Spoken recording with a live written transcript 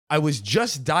I was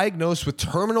just diagnosed with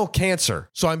terminal cancer,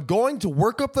 so I'm going to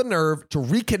work up the nerve to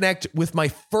reconnect with my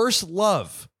first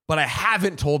love, but I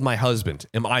haven't told my husband.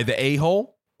 Am I the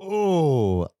a-hole?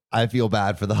 Oh, I feel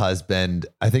bad for the husband.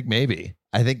 I think maybe.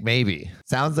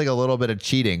 Sounds like a little bit of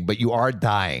cheating, but you are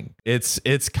dying. It's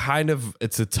a tough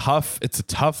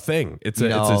thing. It's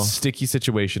a sticky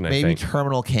situation. I think maybe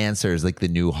terminal cancer is like the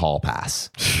new hall pass.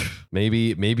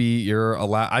 Maybe you're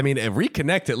allowed. I mean,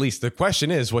 reconnect at least. The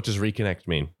question is, what does reconnect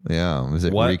mean? Yeah, is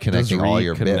it what reconnecting all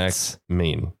your bits? Reconnect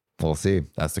mean? We'll see.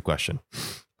 That's the question.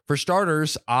 For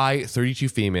starters, I, 32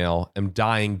 female, am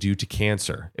dying due to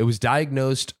cancer. It was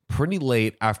diagnosed pretty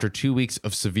late after 2 weeks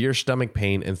of severe stomach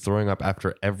pain and throwing up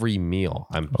after every meal.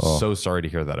 I'm so sorry to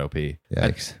hear that, OP.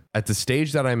 Yikes. At the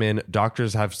stage that I'm in,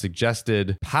 doctors have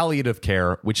suggested palliative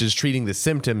care, which is treating the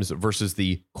symptoms versus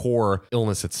the core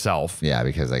illness itself. Yeah,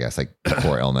 because I guess like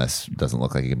core illness doesn't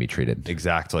look like it can be treated.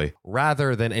 Exactly.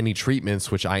 Rather than any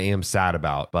treatments, which I am sad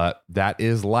about, but that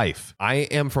is life. I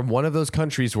am from one of those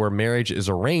countries where marriage is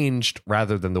arranged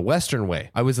rather than the Western way.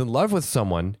 I was in love with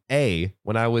someone, A,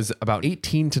 when I was about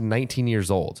 18 to 19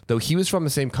 years old. Though he was from the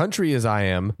same country as I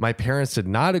am, my parents did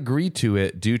not agree to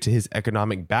it due to his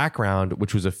economic background,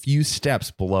 which was a few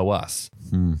steps below us.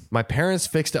 My parents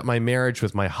fixed up my marriage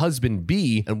with my husband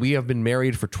B, and we have been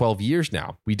married for 12 years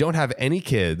now. We don't have any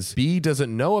kids. B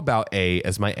doesn't know about A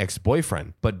as my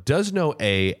ex-boyfriend, but does know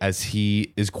A as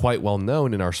he is quite well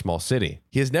known in our small city.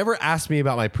 He has never asked me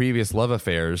about my previous love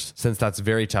affairs, since that's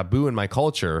very taboo in my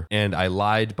culture, and I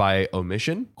lied by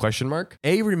omission?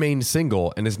 A remained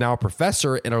single and is now a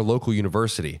professor in our local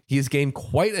university. He has gained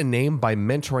quite a name by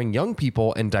mentoring young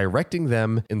people and directing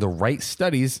them in the right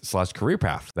studies/career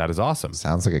path. That is awesome.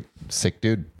 Sounds like a sick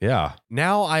dude. Yeah.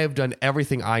 Now I have done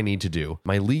everything I need to do.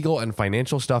 My legal and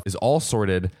financial stuff is all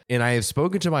sorted, and I have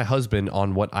spoken to my husband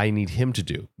on what I need him to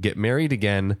do. Get married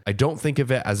again. I don't think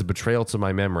of it as a betrayal to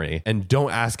my memory, and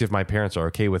don't ask if my parents are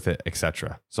okay with it,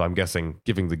 etc. So I'm guessing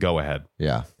giving the go ahead.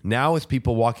 Yeah. Now with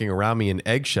people walking around me in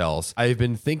eggshells, I've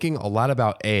been thinking a lot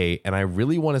about A, and I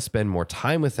really want to spend more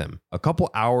time with him. A couple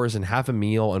hours and have a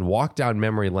meal and walk down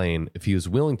memory lane if he was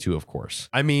willing to, of course.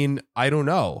 I mean, I don't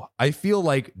know. I feel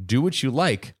like do what you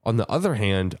like. On the other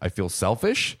hand, I feel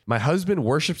selfish. My husband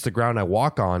worships the ground I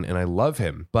walk on and I love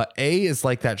him. But A is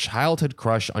like that childhood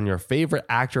crush on your favorite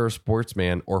actor or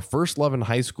sportsman or first love in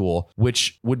high school,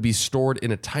 which would be stored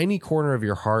in a tiny corner of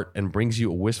your heart and brings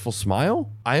you a wistful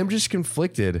smile. I am just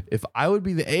conflicted if I would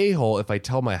be the a-hole if I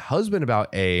tell my husband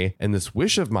about A and this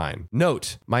wish of mine.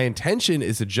 Note, my intention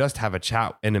is to just have a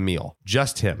chat and a meal.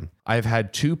 Just him. I've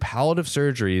had 2 palliative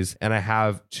surgeries and I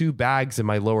have 2 bags in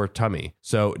my lower tummy.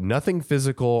 So nothing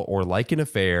physical or like an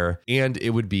affair, and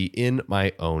it would be in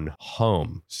my own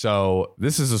home. So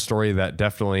this is a story that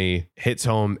definitely hits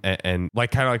home and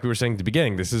like kind of like we were saying at the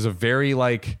beginning, this is a very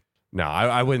like, no,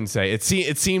 I wouldn't say it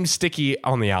seemed sticky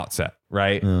on the outset,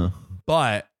 right?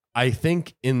 But I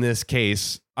think in this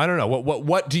case, I don't know,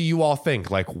 what do you all think?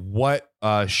 Like what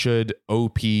should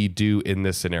OP do in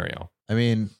this scenario? I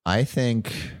mean, I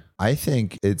think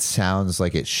it sounds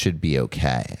like it should be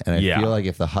okay. And I feel like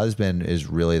if the husband is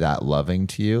really that loving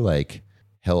to you, like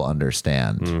he'll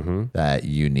understand that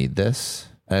you need this.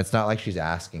 And it's not like she's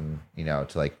asking, to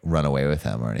like run away with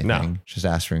him or anything. No. She's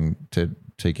asking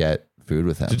to get food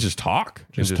with him. To just talk.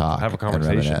 Just talk. Have a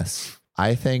conversation.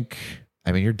 I think,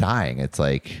 you're dying. It's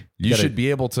like you should be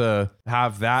able to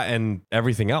have that and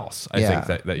everything else. I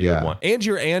think that you would want.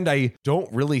 And I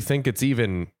don't really think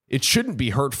it shouldn't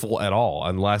be hurtful at all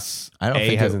unless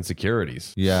A has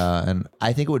insecurities. Yeah. And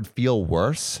I think it would feel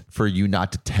worse for you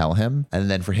not to tell him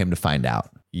and then for him to find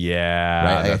out. Yeah.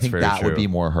 Right. Like, I think that would be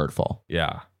more hurtful.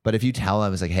 Yeah. But if you tell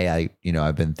him, it's like, hey,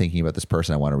 I've been thinking about this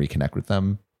person. I want to reconnect with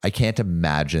them. I can't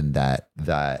imagine that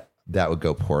would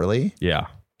go poorly. Yeah.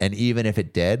 And even if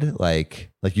it did,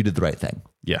 like you did the right thing.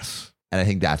 Yes. And I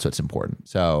think that's what's important.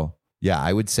 So yeah,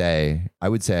 I would say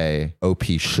OP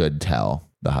should tell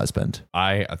the husband.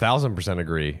 I 1,000%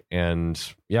 agree. And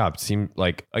yeah, it seemed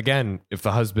like, again, if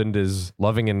the husband is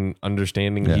loving and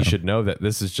understanding, he should know that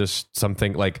this is just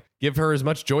something like give her as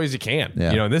much joy as you can.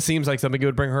 Yeah. And this seems like something that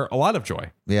would bring her a lot of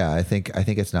joy. Yeah, I think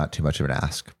it's not too much of an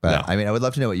ask. But no. I would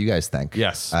love to know what you guys think.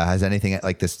 Yes. Has anything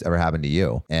like this ever happened to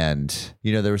you? And,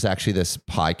 there was actually this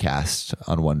podcast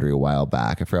on Wondery a while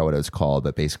back. I forgot what it was called,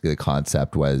 but basically the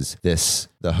concept was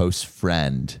the host's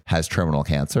friend has terminal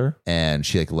cancer and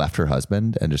she like left her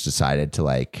husband and just decided to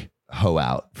like hoe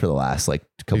out for the last like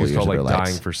a couple years called of their like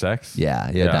lives. dying for sex.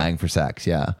 Yeah, dying for sex.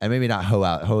 Yeah, and maybe not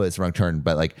hoe is the wrong term,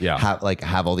 but like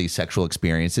have all these sexual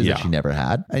experiences that she never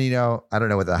had. And I don't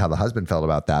know how the husband felt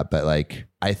about that, but like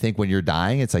I think when you're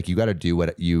dying, it's like you got to do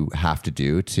what you have to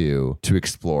do to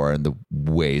explore in the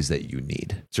ways that you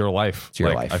need. It's your life. It's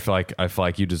your life. I feel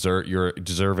like you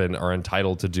deserve and are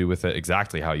entitled to do with it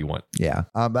exactly how you want. Yeah.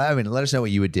 But I mean, let us know what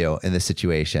you would do in this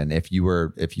situation if you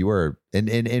were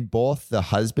in both the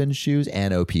husband's shoes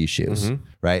and OP's shoes,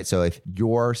 right? So if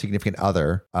your significant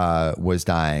other was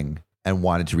dying and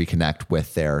wanted to reconnect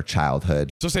with their childhood.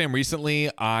 So Sam,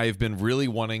 recently I've been really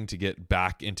wanting to get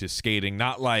back into skating,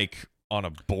 not like on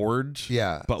a board.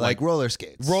 Yeah. But like roller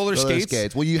skates. Roller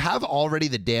skates. Well, you have already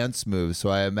the dance moves. So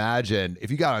I imagine if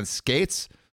you got on skates,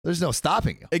 there's no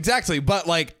stopping you. Exactly. But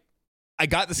like I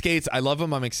got the skates. I love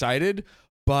them. I'm excited.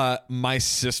 But my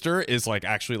sister is like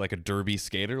actually like a derby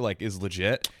skater, like is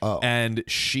legit. Oh. And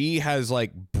she has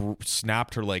like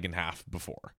snapped her leg in half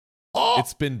before. Oh,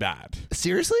 it's been bad.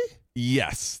 Seriously?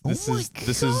 Yes. This is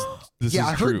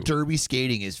I heard true. derby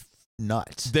skating is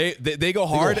nuts. They go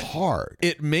hard. They go hard.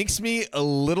 It makes me a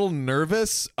little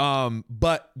nervous.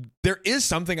 But there is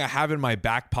something I have in my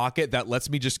back pocket that lets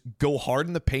me just go hard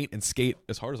in the paint and skate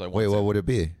as hard as I want. Wait, what would it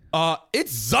be?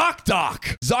 It's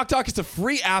ZocDoc. ZocDoc is a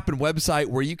free app and website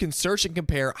where you can search and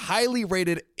compare highly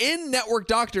rated in-network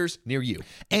doctors near you.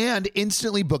 And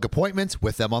instantly book appointments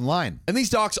with them online. And these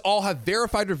docs all have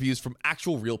verified reviews from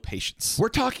actual real patients. We're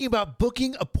talking about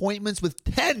booking appointments with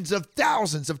tens of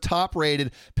thousands of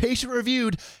top-rated,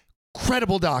 patient-reviewed,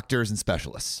 credible doctors and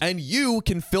specialists. And you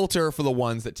can filter for the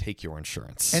ones that take your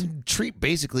insurance. And treat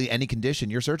basically any condition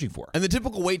you're searching for. And the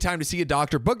typical wait time to see a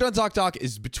doctor booked on ZocDoc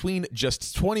is between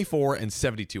just 24 and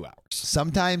 72 hours.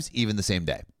 Sometimes even the same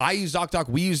day. I use ZocDoc,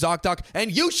 we use ZocDoc, and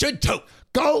you should too.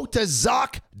 Go to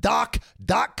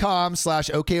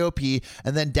ZocDoc.com/OKOP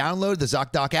and then download the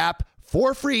ZocDoc app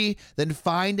for free, then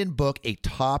find and book a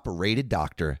top-rated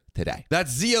doctor today.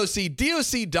 That's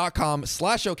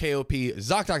ZocDoc.com/OKOP,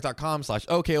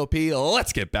 ZocDoc.com/OKOP.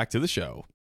 Let's get back to the show.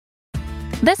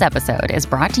 This episode is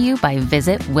brought to you by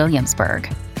Visit Williamsburg.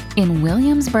 In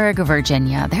Williamsburg,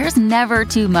 Virginia, there's never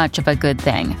too much of a good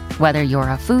thing. Whether you're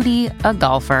a foodie, a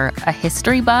golfer, a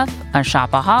history buff, a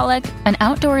shopaholic, an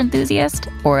outdoor enthusiast,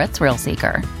 or a thrill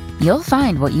seeker, you'll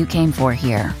find what you came for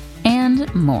here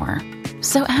and more.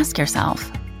 So ask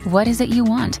yourself, what is it you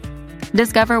want?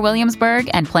 Discover Williamsburg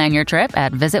and plan your trip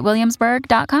at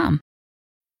visitwilliamsburg.com.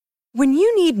 When you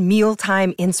need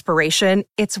mealtime inspiration,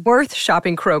 it's worth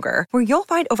shopping Kroger, where you'll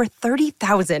find over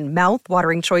 30,000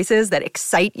 mouth-watering choices that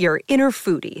excite your inner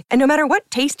foodie. And no matter what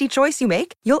tasty choice you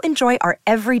make, you'll enjoy our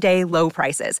everyday low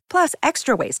prices, plus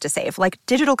extra ways to save, like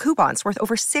digital coupons worth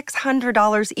over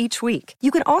 $600 each week. You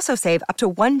can also save up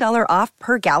to $1 off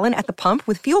per gallon at the pump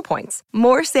with fuel points.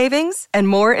 More savings and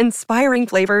more inspiring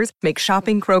flavors make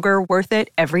shopping Kroger worth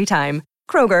it every time.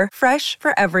 Kroger, fresh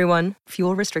for everyone.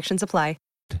 Fuel restrictions apply.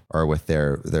 Or with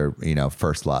their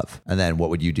first love. And then what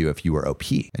would you do if you were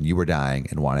OP and you were dying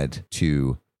and wanted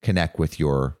to connect with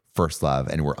your first love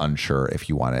and were unsure if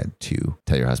you wanted to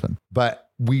tell your husband? But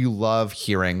we love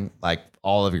hearing like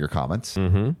all of your comments.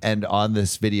 And on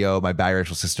this video, my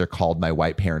biracial sister called my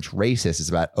white parents racist. It's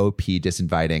about OP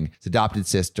disinviting his adopted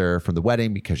sister from the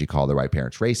wedding because she called their white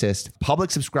parents racist. Public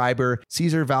subscriber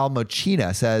Cesar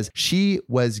Valmochina says she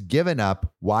was given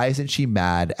up. Why isn't she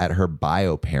mad at her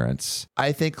bio parents?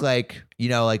 I think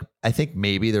I think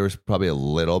maybe there was probably a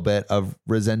little bit of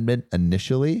resentment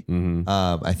initially.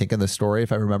 I think in the story,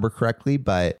 if I remember correctly,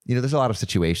 but there's a lot of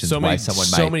situations why someone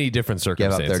might many different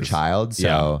circumstances give up their child.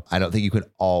 So I don't think you can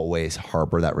always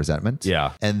harbor that resentment.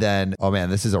 Yeah. And then, oh man,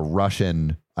 this is a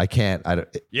Russian. It's in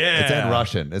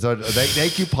Russian.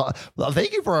 Thank you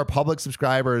for our public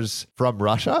subscribers from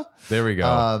Russia. There we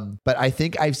go. But I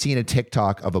think I've seen a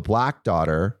TikTok of a black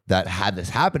daughter that had this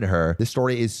happen to her. This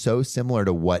story is so similar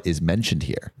to what is mentioned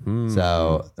here.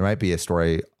 So there might be a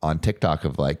story on TikTok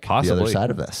of like the other side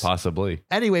of this. Possibly.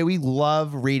 Anyway, we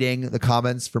love reading the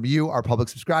comments from you, our public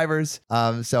subscribers.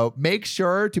 So make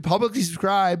sure to publicly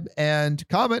subscribe and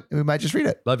comment, and we might just read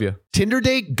it. Love you. Tinder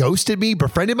date ghosted me,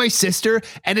 befriended my sister,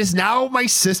 and is now my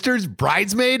sister's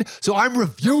bridesmaid. So I'm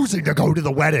refusing to go to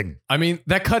the wedding. I mean,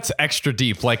 that cuts extra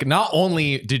deep. Like, not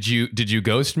only did you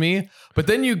ghost me, but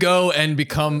then you go and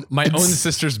become my own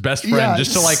sister's best friend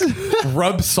just to like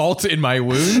rub salt in my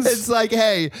wounds. It's like,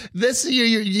 hey, this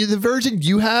the version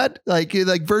you had, like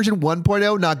version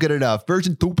 1.0, not good enough.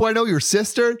 Version 2.0, your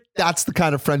sister, that's the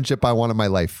kind of friendship I want in my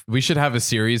life. We should have a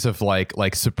series of like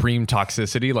supreme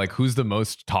toxicity, like who's the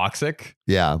most toxic.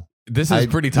 Yeah. This is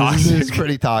pretty toxic. This is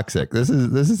pretty toxic. This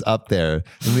is up there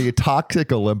in the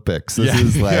toxic Olympics. This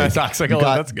is like toxic.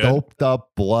 That's good. Doped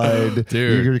up blood,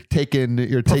 dude. You're taking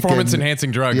performance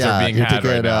enhancing drugs are being had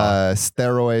right now.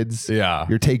 Steroids. Yeah,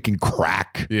 you're taking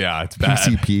crack. Yeah, it's bad.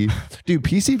 PCP, dude.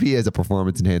 PCP is a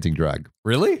performance enhancing drug.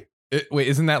 Really? Wait,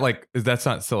 isn't that that's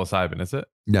not psilocybin? Is it?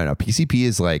 No. PCP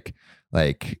is like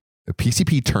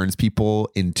PCP turns people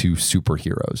into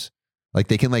superheroes. Like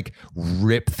they can like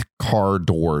rip car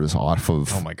doors off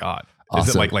of. Oh my God.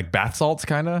 Is it like bath salts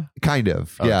kind of? Kind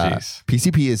of. Oh, yeah. Geez.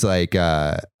 PCP is like,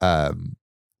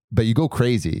 but you go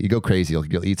crazy.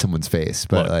 You'll eat someone's face.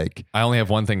 But look, I only have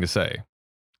one thing to say.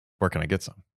 Where can I get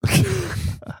some?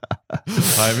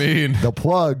 I mean, the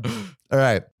plug. All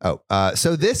right.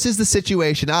 So this is the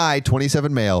situation I,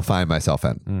 27 male, find myself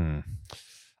in.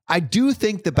 I do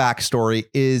think the backstory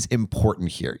is important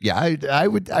here. Yeah, I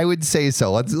would say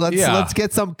so. Let's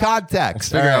get some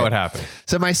context. Let's figure out what happened.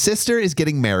 So my sister is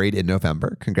getting married in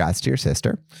November. Congrats to your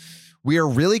sister. We are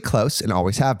really close and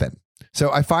always have been.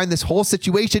 So I find this whole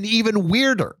situation even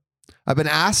weirder. I've been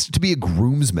asked to be a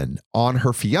groomsman on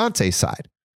her fiance's side.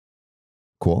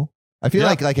 Cool. I feel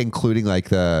like including like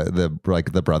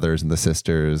the brothers and the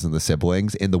sisters and the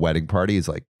siblings in the wedding party is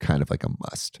like kind of like a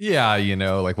must. Yeah,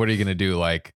 like what are you gonna do?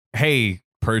 Like, hey,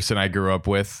 person I grew up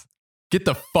with, get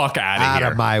the fuck out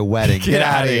of my wedding. Get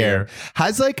out of here.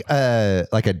 Has like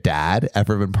a dad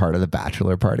ever been part of the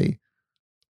bachelor party?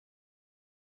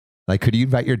 Like, could you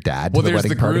invite your dad to the wedding party?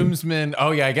 Well, there's the groomsmen.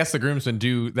 Oh yeah, I guess the groomsmen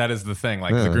do. That is the thing.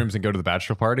 Like the groomsmen go to the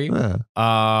bachelor party. Yeah.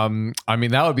 I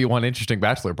mean, that would be one interesting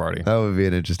bachelor party. That would be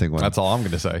an interesting one. That's all I'm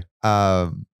going to say.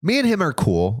 Me and him are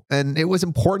cool, and it was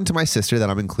important to my sister that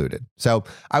I'm included. So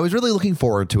I was really looking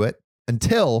forward to it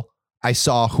until I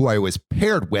saw who I was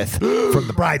paired with from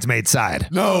the bridesmaid side.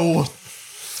 No.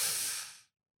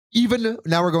 Even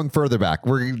now we're going further back.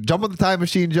 We're jumping the time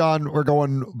machine, John. We're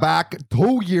going back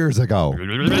 2 years ago.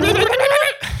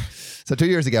 So 2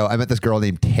 years ago, I met this girl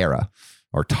named Tara.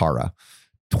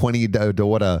 20.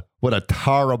 What a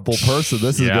terrible person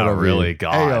this is going to be. Really,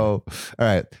 God. Ayo. All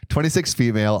right. 26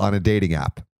 female on a dating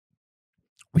app.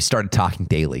 We started talking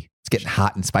daily. It's getting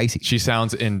hot and spicy. She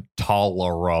sounds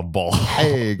intolerable.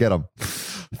 Hey, get them.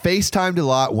 FaceTimed a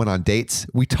lot, went on dates.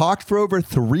 We talked for over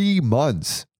 3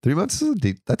 months. 3 months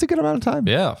that's a good amount of time.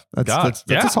 Yeah. That's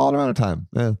a solid amount of time.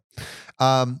 Yeah.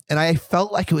 And I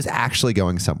felt like it was actually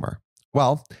going somewhere.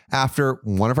 Well, after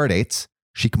one of our dates,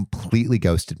 she completely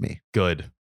ghosted me. Good.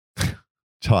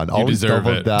 John, you always deserve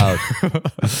doubled it. down.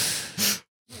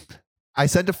 I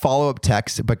sent a follow-up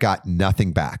text, but got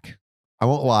nothing back. I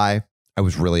won't lie. I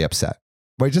was really upset.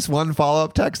 Wait, just one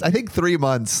follow-up text? I think 3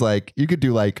 months, like you could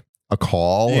do like a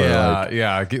call or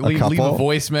like leave a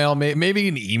voicemail, maybe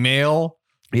an email.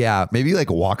 Yeah, maybe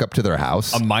like walk up to their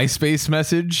house. A MySpace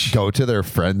message. Go to their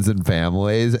friends and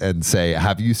families and say,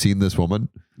 have you seen this woman?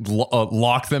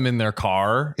 Lock them in their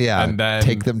car. Yeah. And then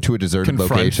take them to a deserted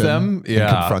location. Them.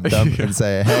 Yeah. Confront them and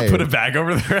say, hey. Put a bag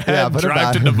over their head.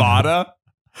 Drive to Nevada.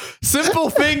 Simple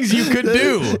things you could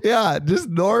do. Yeah, just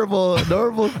normal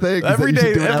things.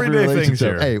 everyday things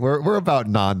here. Hey, we're about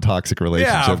non-toxic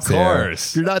relationships. Yeah, of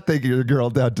course. Here. You're not taking your girl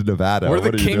down to Nevada. We're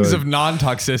the kings of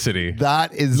non-toxicity.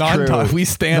 That is true. We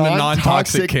stand a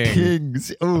non-toxic king.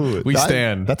 Kings. Ooh,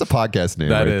 stand. That's a podcast name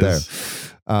there.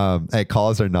 Hey,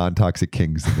 call us our non-toxic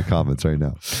kings in the comments right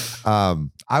now.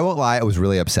 I won't lie, I was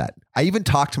really upset. I even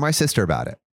talked to my sister about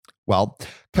it. Well,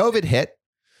 COVID hit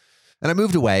and I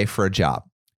moved away for a job.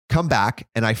 Come back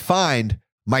and I find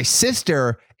my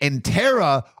sister and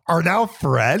Tara are now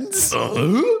friends.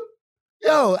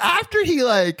 Yo, after he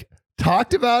like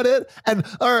talked about it and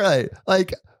all right,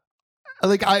 like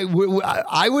I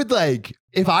would like,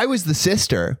 if I was the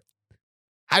sister,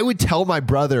 I would tell my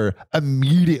brother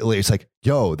immediately. It's like,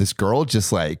 yo, this girl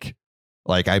just like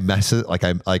I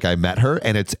met her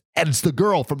and it's the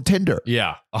girl from Tinder.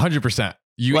 Yeah, 100%.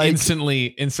 You like,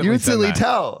 instantly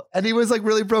tell. And he was like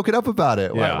really broken up about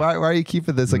it. Yeah. Why are you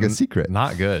keeping this like a secret?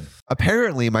 Not good.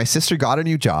 Apparently, my sister got a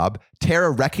new job. Tara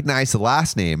recognized the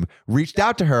last name, reached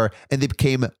out to her, and they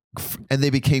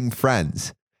became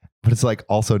friends. But it's like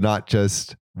also not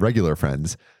just regular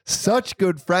friends. Such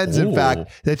good friends, in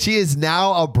fact, that she is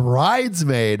now a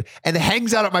bridesmaid and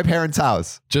hangs out at my parents'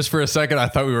 house. Just for a second, I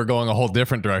thought we were going a whole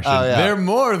different direction. Oh, yeah. They're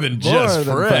more than just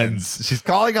friends. She's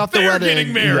calling off the wedding. They're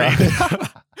getting married. Yeah.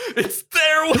 It's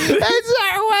their wedding. It's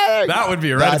their wedding. That would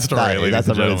be a Reddit story. That's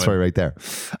a Reddit story right there.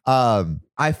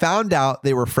 I found out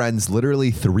they were friends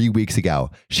literally 3 weeks ago.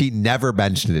 She never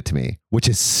mentioned it to me, which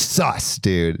is sus,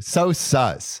 dude. So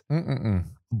sus.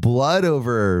 Blood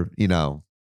over,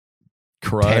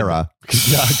 crud. Tara.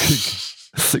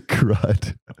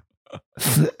 Crud.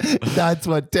 That's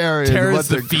what Tara is. Tara's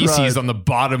the feces on the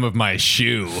bottom of my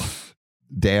shoe.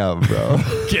 Damn, bro.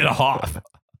 Get off.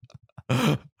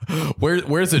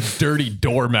 Where's a dirty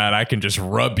doormat I can just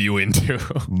rub you into?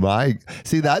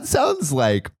 See, that sounds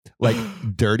like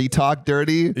dirty talk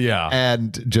dirty. Yeah.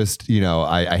 And just,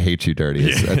 I hate you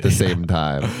dirty at the same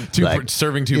time.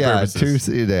 Serving two purposes.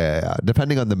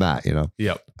 Depending on the mat,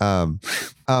 Yep. I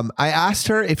asked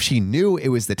her if she knew it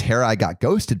was the Tara I got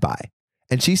ghosted by.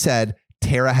 And she said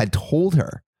Tara had told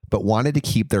her, but wanted to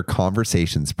keep their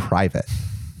conversations private.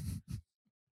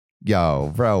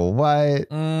 Yo, bro,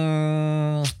 what?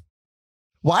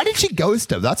 Why did she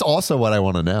ghost him? That's also what I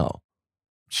want to know.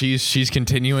 She's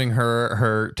continuing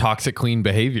her toxic queen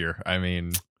behavior. I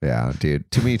mean, yeah,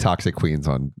 dude, too many toxic queens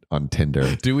on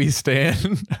Tinder. Do we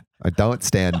stand? I don't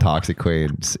stand toxic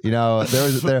queens.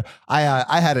 I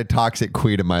had a toxic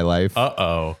queen in my life.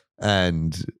 Uh-oh.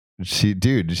 And she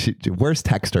worst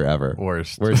texter ever.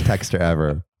 Worst texter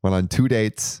ever. Went on 2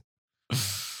 dates.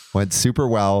 Went super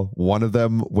well. One of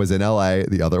them was in LA.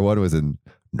 The other one was in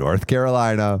North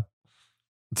Carolina.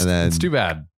 It's too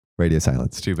bad. Radio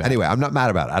silence. It's too bad. Anyway, I'm not mad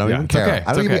about it. I don't even care. Okay.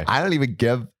 I don't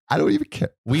even care.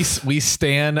 We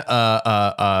stand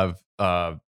oh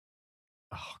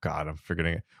God, I'm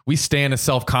forgetting it. We stand a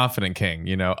self-confident king,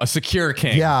 a secure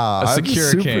king. Yeah. A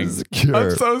secure king. Secure.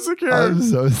 I'm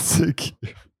so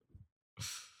secure.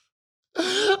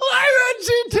 Why would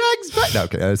she text back? No,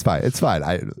 okay, it's fine. It's fine.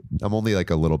 I'm only like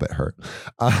a little bit hurt.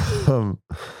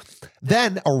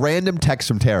 Then a random text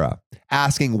from Tara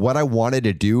asking what I wanted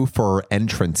to do for her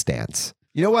entrance dance.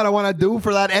 You know what I want to do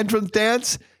for that entrance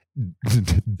dance?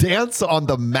 Dance on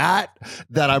the mat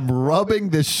that I'm rubbing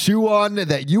the shoe on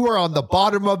that you are on the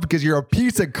bottom of because you're a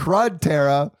piece of crud,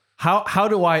 Tara. How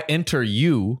do I enter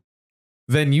you?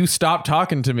 Then you stop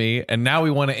talking to me, and now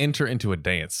we want to enter into a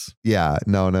dance. Yeah,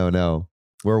 no.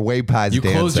 We're way past you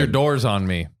dancing. Close your doors on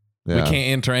me. Yeah. We can't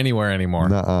enter anywhere anymore.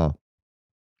 Nuh-uh.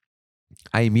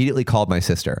 I immediately called my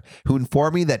sister, who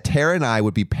informed me that Tara and I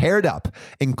would be paired up,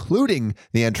 including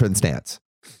the entrance dance.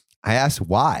 I asked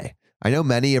why. I know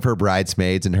many of her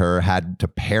bridesmaids and her had to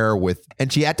pair with,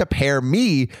 and she had to pair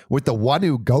me with the one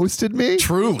who ghosted me.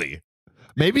 Truly.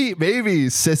 Maybe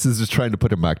sis is just trying to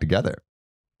put him back together.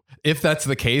 If that's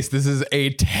the case, this is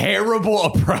a terrible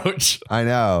approach. I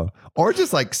know. Or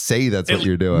just say that's what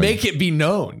you're doing. Make it be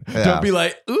known. Yeah. Don't be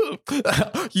like, ooh,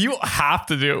 you have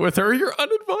to do it with her. You're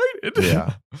uninvited.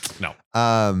 Yeah.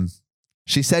 No.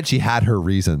 She said she had her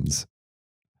reasons.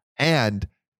 And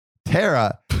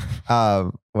Tara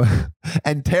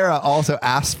also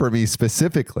asked for me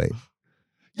specifically.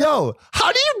 Yo,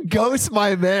 how do you ghost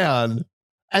my man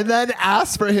and then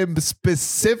ask for him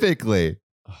specifically?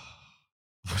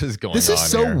 What is going on? This is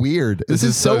so here? Weird. This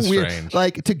is so weird.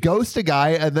 Strange. To ghost a guy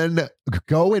and then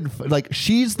go and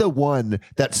she's the one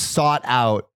that sought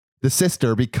out the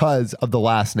sister because of the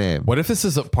last name. What if this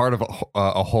is a part of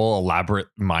a whole elaborate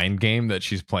mind game that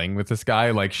she's playing with this guy?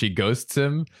 Like she ghosts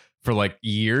him for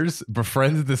years,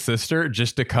 befriends the sister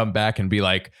just to come back and be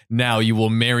like, now you will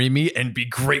marry me and be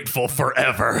grateful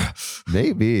forever.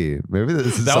 Maybe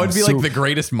this is that would be the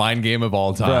greatest mind game of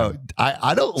all time. Bro,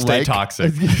 I don't Stay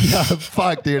toxic. Yeah,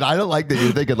 fuck, dude. I don't like that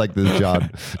you're thinking like this,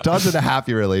 John. John's in a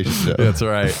happy relationship. That's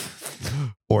right.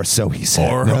 Or so he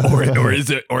said. Or is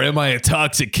it? Or am I a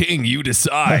toxic king? You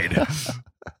decide.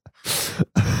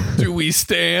 Do we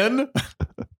stand?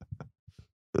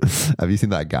 Have you seen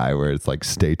that guy where it's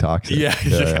stay toxic? Yeah.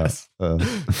 Yes.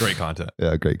 Great content.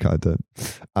 Yeah, great content.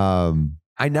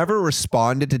 I never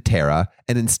responded to Tara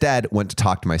and instead went to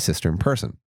talk to my sister in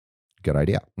person. Good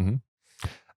idea. Mm-hmm.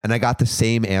 And I got the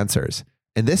same answers.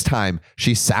 And this time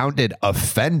she sounded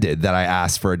offended that I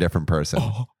asked for a different person.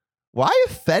 Oh. Why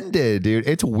offended, dude?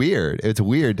 It's weird. It's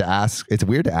weird to ask. It's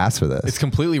weird to ask for this. It's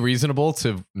completely reasonable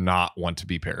to not want to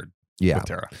be paired with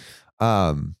Tara.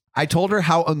 I told her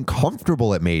how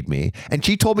uncomfortable it made me, and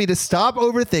she told me to stop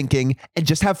overthinking and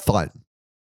just have fun.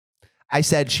 I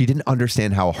said she didn't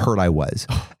understand how hurt I was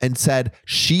and said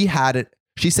she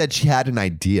said she had an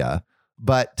idea,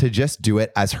 but to just do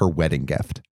it as her wedding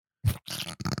gift.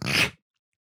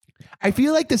 I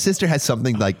feel like the sister has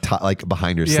something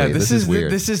behind her sleeve. This is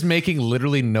weird. This is making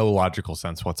literally no logical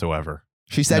sense whatsoever.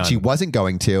 She said she wasn't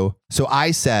going to, so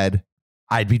I said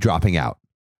I'd be dropping out.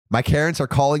 My parents are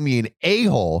calling me an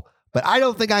a-hole, but I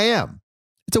don't think I am.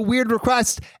 It's a weird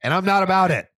request, and I'm not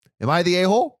about it. Am I the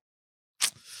a-hole?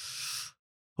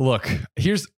 Look,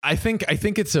 I think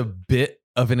it's a bit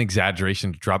of an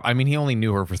exaggeration to drop. I mean, he only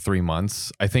knew her for 3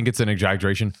 months. I think it's an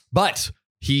exaggeration, but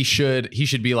he should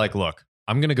be like, look,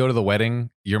 I'm going to go to the wedding.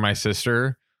 You're my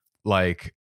sister. I'm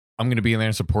going to be in there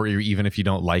and support you, even if you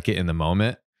don't like it in the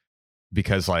moment.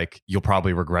 because like you'll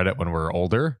probably regret it when we're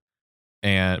older.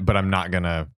 But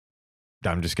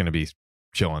I'm just gonna be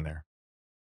chilling there.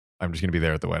 I'm just gonna be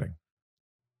there at the wedding.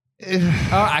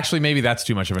 Actually, maybe that's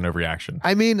too much of an overreaction.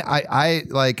 I mean,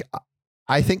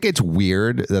 I think it's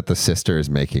weird that the sister is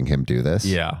making him do this.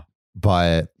 Yeah.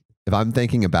 But if I'm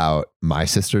thinking about my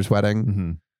sister's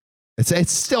wedding,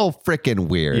 it's still freaking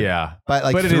weird. Yeah. But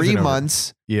like 3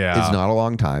 months is not a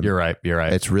long time. You're right.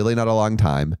 It's really not a long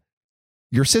time.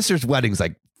 Your sister's wedding's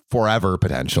like forever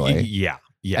potentially. Yeah.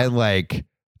 And like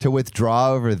to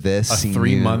withdraw over this a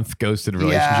 3-month ghosted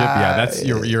relationship. Yeah, that's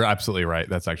you're absolutely right.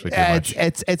 That's actually too much.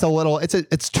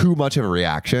 It's too much of a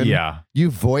reaction. Yeah.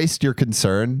 You voiced your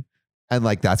concern and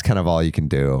like that's kind of all you can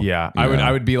do. Yeah.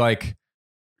 I would be like,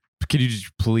 could you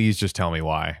please just tell me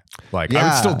why? Like I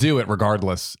would still do it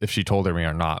regardless if she told me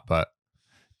or not, but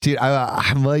dude,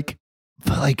 I'm like,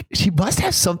 but like she must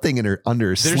have something under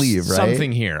her sleeve, right?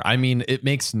 Something here. I mean, it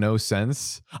makes no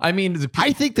sense. I mean,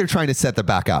 I think they're trying to set the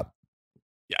back up.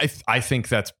 I think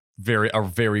that's a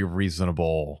very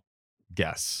reasonable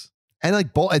guess. And like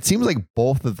it seems like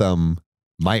both of them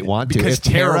might want to. Because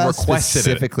Tara requested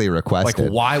specifically requested.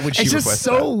 Like, why would she request that? It's just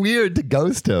so weird to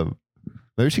ghost him.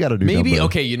 Maybe she got a new number.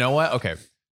 Okay, you know what? Okay.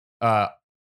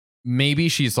 Maybe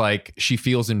she's like, she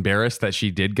feels embarrassed that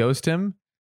she did ghost him.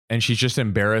 And she's just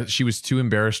embarrassed. She was too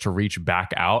embarrassed to reach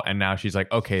back out. And now she's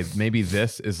like, okay, maybe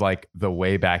this is like the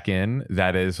way back in.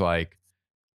 That is like,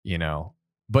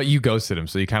 but you ghosted him.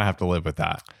 So you kind of have to live with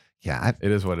that. Yeah.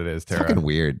 It is what it is, Tara. It's fucking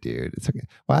weird, dude. It's okay.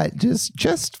 Well, just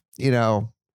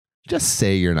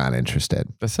say you're not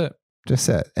interested. That's it. Just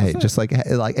say, hey, just like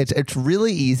it's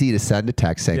really easy to send a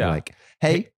text saying like,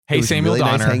 hey, Samuel really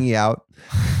Donner. Nice hanging out.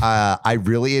 I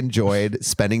really enjoyed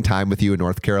spending time with you in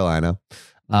North Carolina.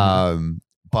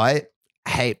 But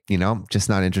hey, just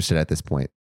not interested at this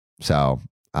point. So,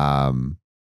 bye.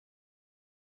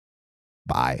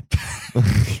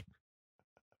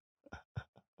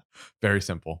 Very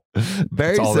simple.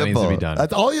 Very That's all simple. that needs to be done.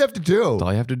 That's all you have to do. That's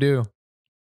all you have to do.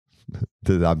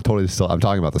 I'm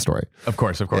talking about the story. Of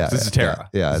course. Yeah, this is Tara.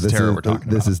 Yeah, this is Tara we're talking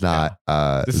about. This is not.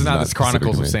 This is not the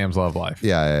Chronicles of Sam's Love Life.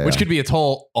 Yeah. Which could be a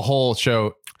whole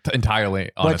show entirely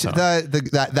on its own.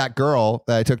 That girl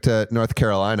that I took to North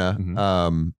Carolina,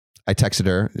 I texted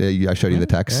her. I showed you the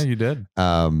text. Yeah, you did.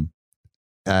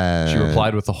 She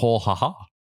replied with the whole haha.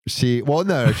 She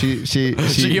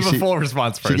gave a full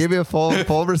response first. She gave me a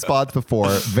full response before.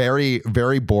 Very,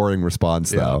 very boring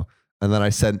response though. And then I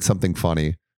sent something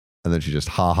funny, and then she just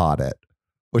ha-ha'd it,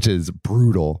 which is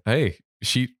brutal. Hey,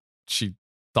 she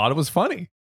thought it was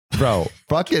funny, bro.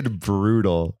 Fucking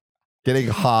brutal. Getting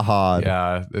ha-ha'd.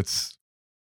 Yeah, it's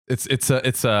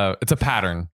a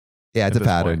pattern. Yeah, it's a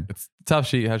pattern. It's how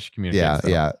she communicates.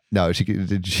 Yeah. No,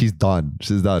 she's done.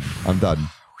 She's done. I'm done.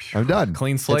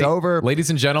 Clean slate. It's over. Ladies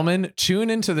and gentlemen,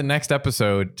 tune into the next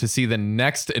episode to see the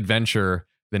next adventure,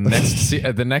 the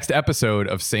next episode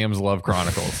of Sam's Love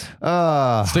Chronicles.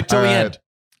 Stick till the end.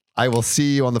 I will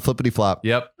see you on the flippity flop.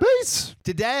 Yep. Peace.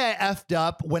 Today I effed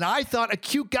up when I thought a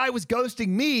cute guy was ghosting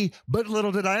me, but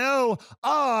little did I know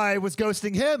I was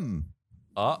ghosting him.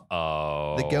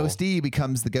 Uh-oh. The ghostee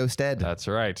becomes the ghosted. That's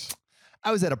right.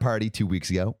 I was at a party 2 weeks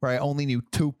ago where I only knew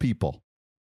 2 people.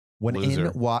 When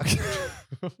in walked...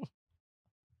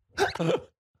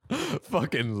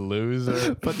 Fucking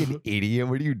loser. Fucking idiot.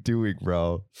 What are you doing,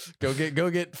 bro? Go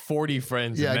get 40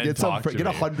 friends. Yeah, and then get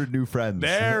 100 new friends.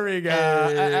 There we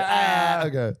go.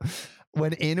 Okay.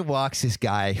 When in walks this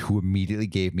guy who immediately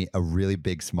gave me a really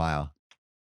big smile.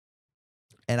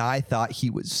 And I thought he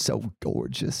was so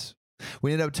gorgeous.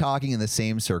 We ended up talking in the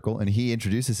same circle, and he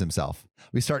introduces himself.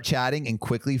 We start chatting and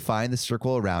quickly find the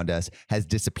circle around us has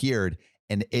disappeared,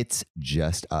 and it's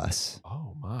just us.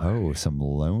 Oh, my. Oh, some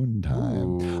alone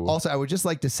time. Ooh. Also, I would just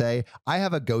like to say, I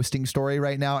have a ghosting story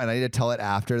right now, and I need to tell it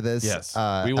after this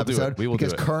we will episode. Do it.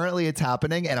 Because currently it's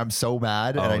happening, and I'm so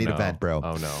mad, and I need a vent, bro.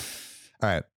 Oh, no. All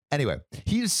right. Anyway,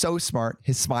 he is so smart.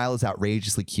 His smile is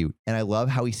outrageously cute, and I love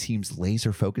how he seems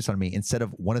laser focused on me instead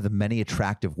of one of the many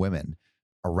attractive women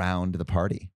around the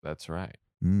party. That's right.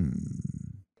 And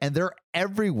they're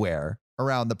everywhere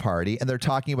around the party, and they're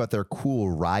talking about their cool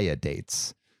Raya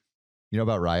dates. You know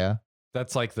about Raya?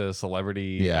 That's like the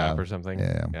celebrity app or something.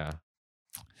 Yeah.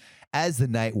 As the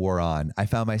night wore on, I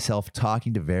found myself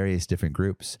talking to various different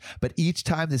groups, but each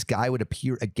time this guy would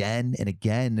appear again and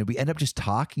again, and we end up just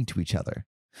talking to each other.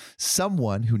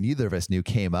 Someone who neither of us knew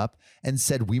came up and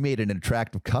said we made an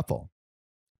attractive couple.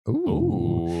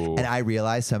 Ooh. And I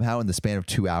realized somehow in the span of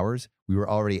 2 hours, we were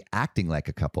already acting like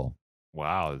a couple.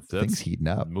 Wow. Things heating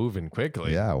up. Moving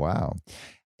quickly. Yeah, wow.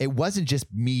 It wasn't just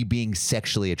me being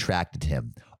sexually attracted to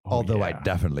him. although I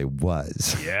definitely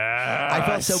was. Yeah. I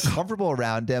felt so comfortable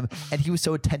around him, and he was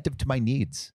so attentive to my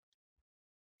needs.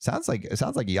 Sounds like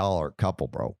y'all are a couple,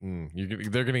 bro.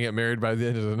 They're gonna get married by the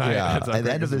end of the night. Yeah, at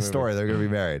the end of this story, they're gonna be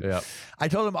married. Yeah. I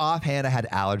told him offhand I had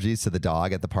allergies to the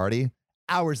dog at the party.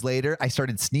 Hours later, I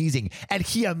started sneezing, and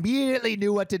he immediately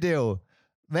knew what to do.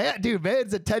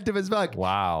 Man's attentive as fuck.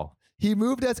 Wow. He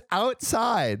moved us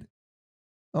outside.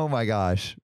 Oh my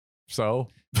gosh. So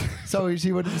the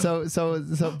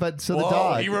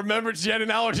dog. He remembered she had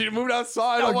an allergy to move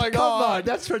outside. Oh my come God. on,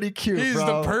 that's pretty cute. He's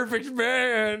bro. the perfect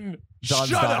man. John's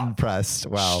Shut not up. impressed.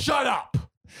 Wow. Shut up.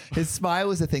 His smile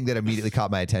was the thing that immediately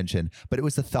caught my attention, but it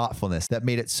was the thoughtfulness that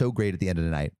made it so great at the end of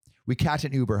the night. We catch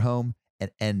an Uber home and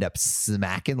end up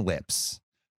smacking lips.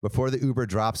 Before the Uber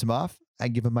drops him off, I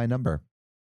give him my number.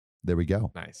 There we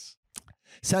go. Nice.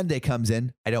 Sunday comes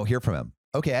in. I don't hear from him.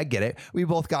 Okay, I get it. We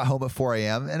both got home at 4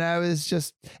 a.m. and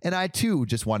I too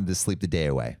just wanted to sleep the day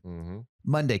away. Mm-hmm.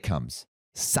 Monday comes.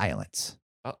 Silence.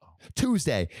 Uh-oh.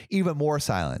 Tuesday, even more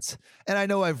silence. And I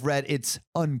know I've read it's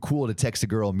uncool to text a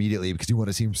girl immediately because you want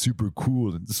to seem super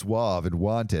cool and suave and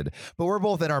wanted. But we're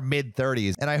both in our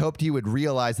mid-30s, and I hoped you would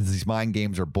realize that these mind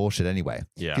games are bullshit anyway.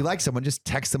 Yeah. If you like someone, just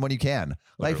text them when you can.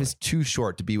 Literally. Life is too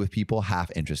short to be with people half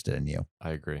interested in you,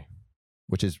 I agree.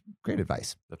 which is great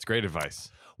advice. That's great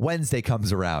advice. Wednesday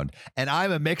comes around, and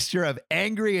I'm a mixture of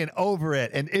angry and over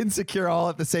it and insecure all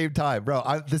at the same time.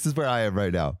 Bro, this is where I am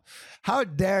right now. How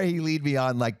dare he lead me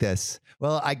on like this?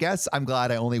 Well, I guess I'm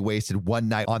glad I only wasted one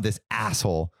night on this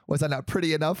asshole. Was I not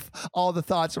pretty enough? All the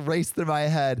thoughts raced through my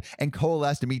head and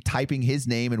coalesced to me typing his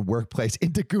name and workplace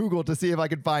into Google to see if I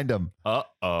could find him.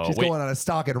 Uh-oh. She's going on a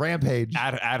stalking rampage.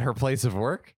 At her place of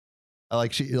work?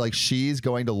 She's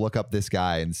going to look up this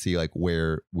guy and see like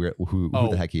who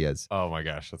the heck he is. Oh my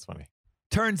gosh, that's funny.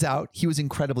 Turns out he was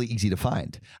incredibly easy to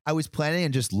find. I was planning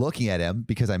on just looking at him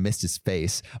because I missed his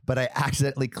face, but I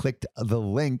accidentally clicked the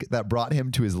link that brought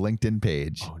him to his LinkedIn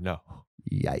page. Oh no.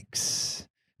 Yikes.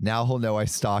 Now he'll know I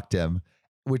stalked him,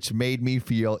 which made me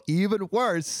feel even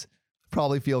worse.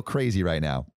 Probably feel crazy right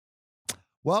now.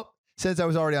 Well, since I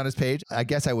was already on his page, I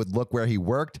guess I would look where he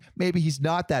worked. Maybe he's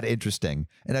not that interesting,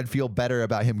 and I'd feel better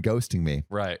about him ghosting me.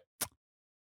 Right.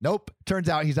 Nope. Turns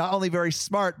out he's not only very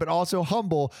smart, but also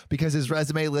humble because his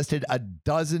resume listed a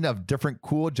dozen of different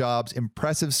cool jobs,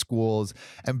 impressive schools,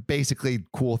 and basically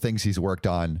cool things he's worked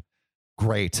on.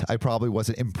 Great. I probably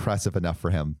wasn't impressive enough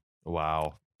for him.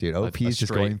 Wow. Dude, OP is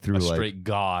just going through a like straight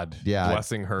God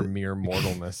blessing her mere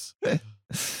mortalness.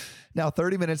 Now,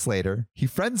 30 minutes later, he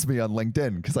friends me on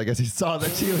LinkedIn because I guess he saw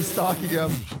that she was stalking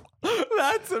him.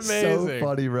 That's amazing. So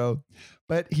funny, bro.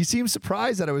 But he seemed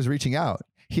surprised that I was reaching out.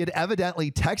 He had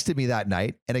evidently texted me that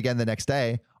night and again the next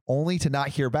day, only to not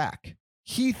hear back.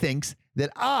 He thinks that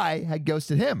I had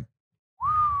ghosted him.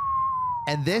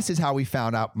 And this is how we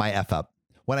found out my F up.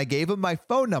 When I gave him my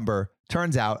phone number,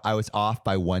 turns out I was off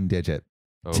by one digit.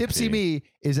 Okay. Tipsy me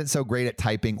isn't so great at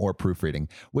typing or proofreading,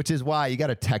 which is why you got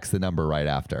to text the number right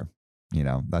after. You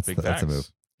know, that's a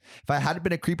move. If I hadn't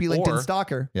been a creepy LinkedIn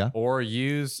stalker, or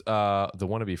use the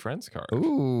wannabe friends card.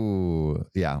 Ooh,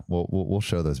 yeah, we'll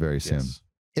show those very soon. Yes.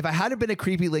 If I hadn't been a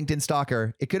creepy LinkedIn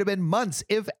stalker, it could have been months,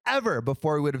 if ever,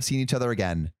 before we would have seen each other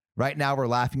again. Right now, we're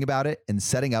laughing about it and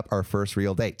setting up our first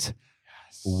real date.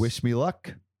 Yes. Wish me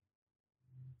luck.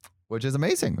 Which is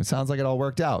amazing. It sounds like it all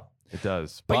worked out. It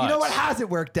does. But you know what hasn't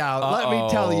worked out? Let me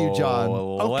tell you, John.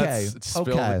 Okay. Let's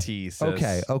spill the tea,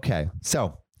 sis. Okay.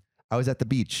 So I was at the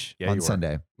beach on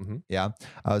Sunday. Mm-hmm. Yeah.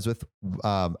 I was with,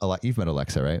 you've met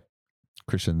Alexa, right?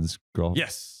 Christian's girl.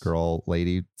 Yes. Girl,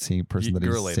 lady, person that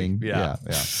girl is lady. seeing. Yeah.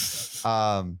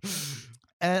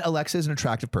 And Alexa is an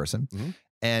attractive person,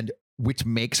 and which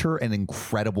makes her an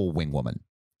incredible wing woman,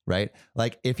 right?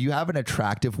 Like if you have an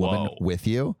attractive woman with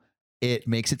you, it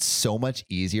makes it so much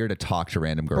easier to talk to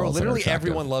random girls. Bro, literally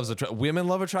everyone loves women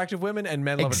love attractive women and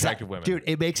men love attractive women. Dude,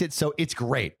 it makes it so it's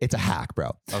great. It's a hack,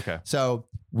 bro. Okay. So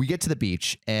we get to the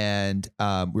beach and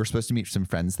we were supposed to meet some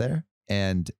friends there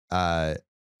and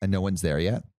no one's there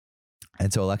yet.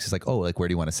 And so Alexa's like, where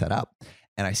do you want to set up?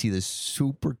 And I see this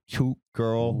super cute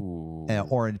girl in an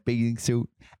orange bathing suit.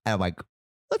 And I'm like,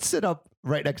 let's sit up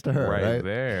right next to her. Right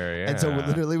there. Yeah. And so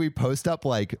literally we post up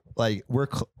like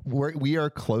we are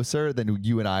closer than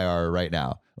you and I are right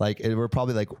now. Like we're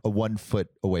probably like 1 foot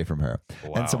away from her.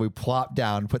 Wow. And so we plop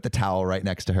down, put the towel right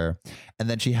next to her. And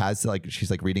then she's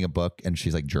like reading a book and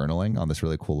she's like journaling on this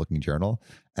really cool looking journal.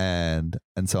 And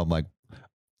so I'm like,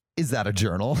 is that a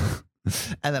journal?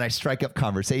 And then I strike up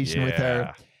conversation with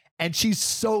her. And she's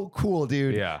so cool,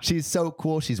 dude. Yeah. She's so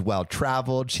cool. She's well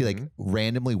traveled. She like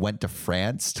randomly went to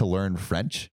France to learn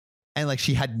French. And like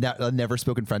she had never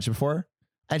spoken French before.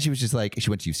 And she was just like, she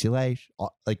went to UCLA,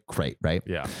 like great, right?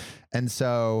 Yeah. And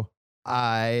so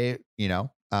we're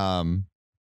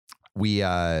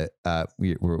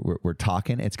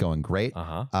talking. It's going great.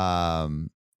 And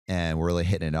we're really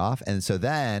hitting it off. And so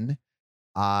then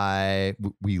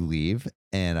we leave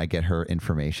and I get her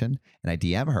information and I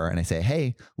DM her and I say,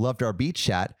 hey, loved our beach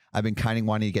chat. I've been kind of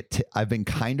wanting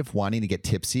to get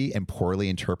tipsy and poorly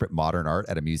interpret modern art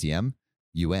at a museum.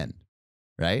 You in,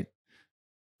 right?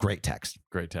 Great text.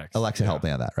 Alexa helped me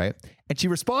on that, right? And she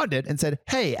responded and said,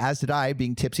 hey, as did I.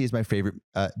 Being tipsy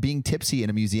in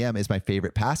a museum is my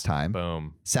favorite pastime.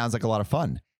 Boom. Sounds like a lot of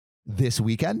fun. This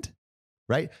weekend,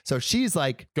 right? So she's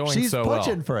like, she's so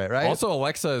pushing for it, right? Also,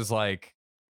 Alexa is like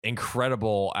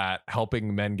incredible at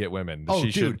helping men get women. Oh,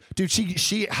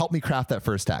 she helped me craft that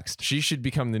first text. She should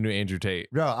become the new Andrew Tate.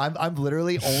 No, I'm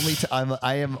literally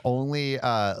I am only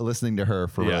listening to her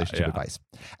for relationship advice.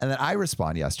 And then I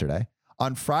respond yesterday.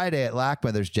 On Friday at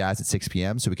LACMA, there's jazz at 6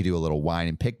 p.m. So we could do a little wine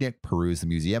and picnic, peruse the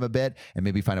museum a bit, and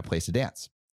maybe find a place to dance.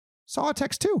 Saw a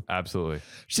text too. Absolutely.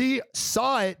 She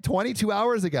saw it 22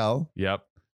 hours ago. Yep.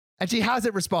 And she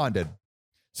hasn't responded.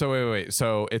 So wait.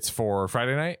 So it's for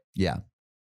Friday night? Yeah.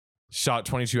 Shot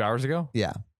 22 hours ago?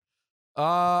 Yeah.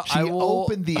 She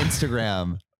opened the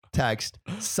Instagram text,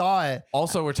 saw it.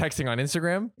 Also, we're texting on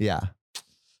Instagram? Yeah.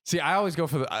 See, I always go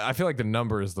for I feel like the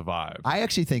number is the vibe. I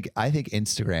think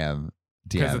Instagram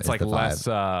DM because it's like less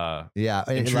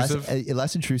intrusive.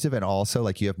 Less intrusive, and also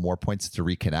like you have more points to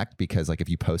reconnect because like if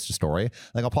you post a story,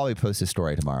 like I'll probably post a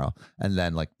story tomorrow and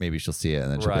then like maybe she'll see it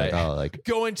and then she'll be like, oh, like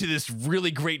going to this really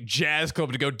great jazz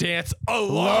club to go dance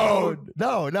alone.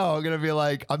 No, I'm gonna be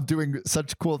like, I'm doing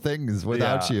such cool things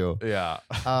without you. Yeah.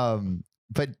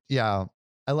 But yeah,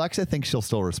 Alexa thinks she'll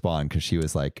still respond because she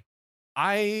was like,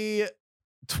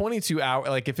 22 hours,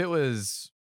 like if it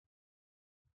was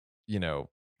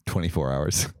 24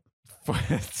 hours.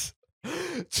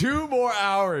 2 more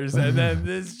hours and then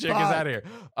this chick is out of here.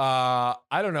 I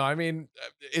don't know. I mean,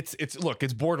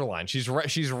 it's borderline. She's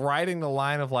riding the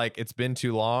line of like, it's been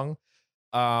too long.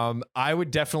 I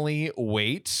would definitely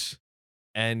wait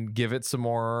and give it some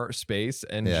more space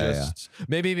and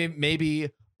maybe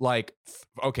like,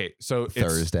 okay, so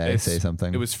Thursday, say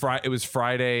something. It was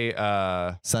Friday.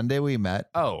 Sunday we met.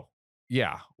 Oh,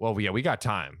 yeah. Well, yeah, we got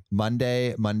time.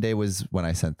 Monday was when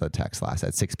I sent the text last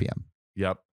at 6 p.m.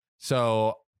 Yep.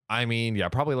 So, I mean, yeah,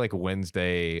 probably like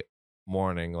Wednesday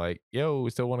morning, like, yo, we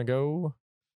still want to go?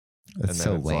 That's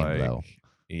so lame, though.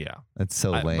 Yeah. That's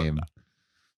so lame.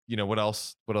 What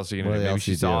else are you going to do? Maybe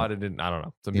she saw it and didn't, I don't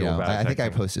know. Some people I think I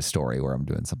posted a story where I'm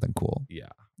doing something cool. Yeah.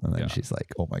 And then she's like,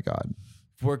 oh my God.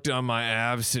 Worked on my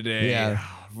abs today. Yeah.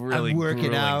 Really I'm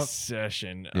working out.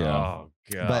 Session. Yeah. Oh,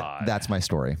 God. But that's my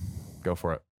story. Go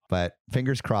for it. But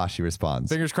fingers crossed she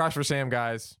responds. Fingers crossed for Sam,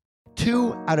 guys.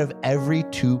 2 out of every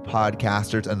 2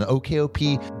 podcasters on the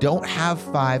OKOP don't have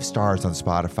 5 stars on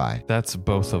Spotify. That's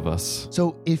both of us.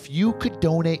 So if you could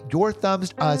donate your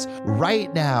thumbs to us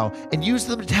right now and use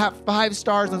them to tap 5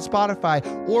 stars on Spotify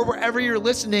or wherever you're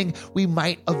listening, we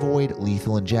might avoid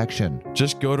lethal injection.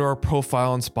 Just go to our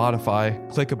profile on Spotify,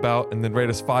 click about, and then rate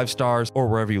us 5 stars or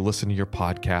wherever you listen to your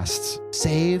podcasts.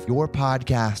 Save your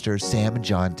podcasters, Sam and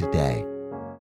John, today.